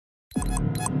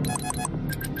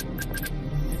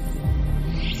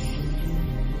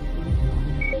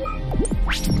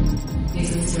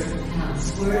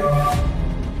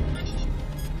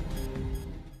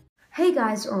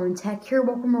guys, IrwinTech here.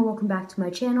 Welcome back to my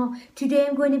channel. Today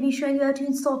I'm going to be showing you how to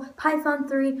install Python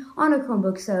 3 on a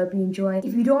Chromebook, so I hope you enjoy.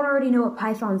 If you don't already know what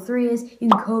Python 3 is, you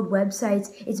can code websites.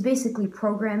 It's basically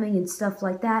programming and stuff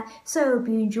like that, so I hope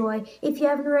you enjoy. If you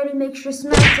haven't already, make sure to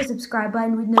smash the subscribe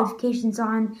button with notifications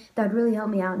on. That would really help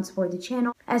me out and support the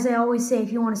channel. As I always say,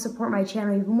 if you want to support my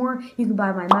channel even more, you can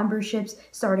buy my memberships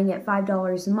starting at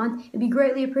 $5 a month. It'd be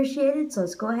greatly appreciated, so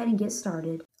let's go ahead and get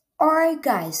started. Alright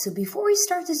guys, so before we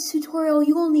start this tutorial,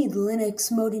 you will need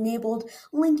Linux mode enabled,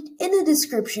 linked in the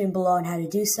description below on how to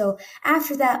do so.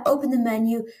 After that, open the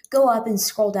menu, go up and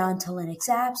scroll down to Linux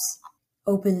apps,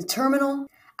 open the terminal.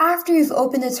 After you've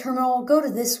opened the terminal, go to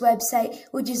this website,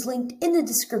 which is linked in the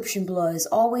description below as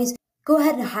always. Go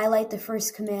ahead and highlight the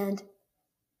first command,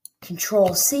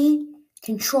 Control-C,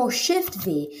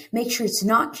 Control-Shift-V. Make sure it's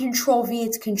not Control-V,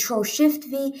 it's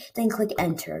Control-Shift-V, then click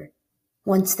Enter.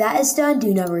 Once that is done,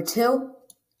 do number 2,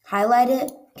 highlight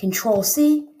it,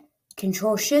 Control-C,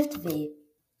 Control-Shift-V.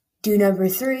 Do number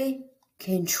 3,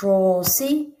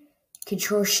 Control-C,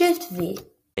 Control-Shift-V.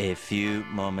 A few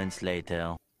moments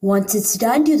later. Once it's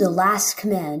done, do the last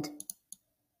command,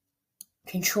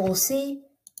 Control-C,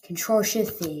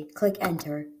 Control-Shift-V. Click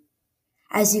Enter.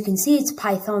 As you can see, it's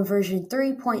Python version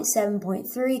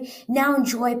 3.7.3. Now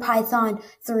enjoy Python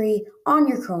 3 on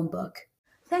your Chromebook.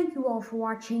 Thank you all for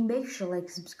watching. Make sure to like,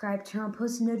 subscribe, turn on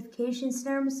post notifications,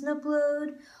 never miss an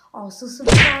upload. Also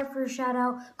subscribe for a shout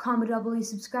out. Comment doubly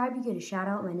subscribe, you get a shout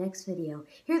out in my next video.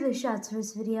 Here are the shouts for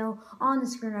this video on the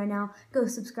screen right now. Go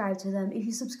subscribe to them. If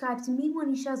you subscribe to me, one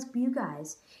of these shouts will be you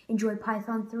guys. Enjoy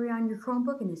Python 3 on your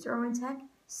Chromebook, and it's IrwinTech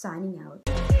signing out.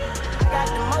 Got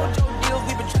the mojo deals,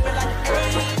 we been tripping like the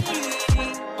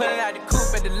 80s. Put it out the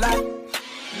coupe at the lot.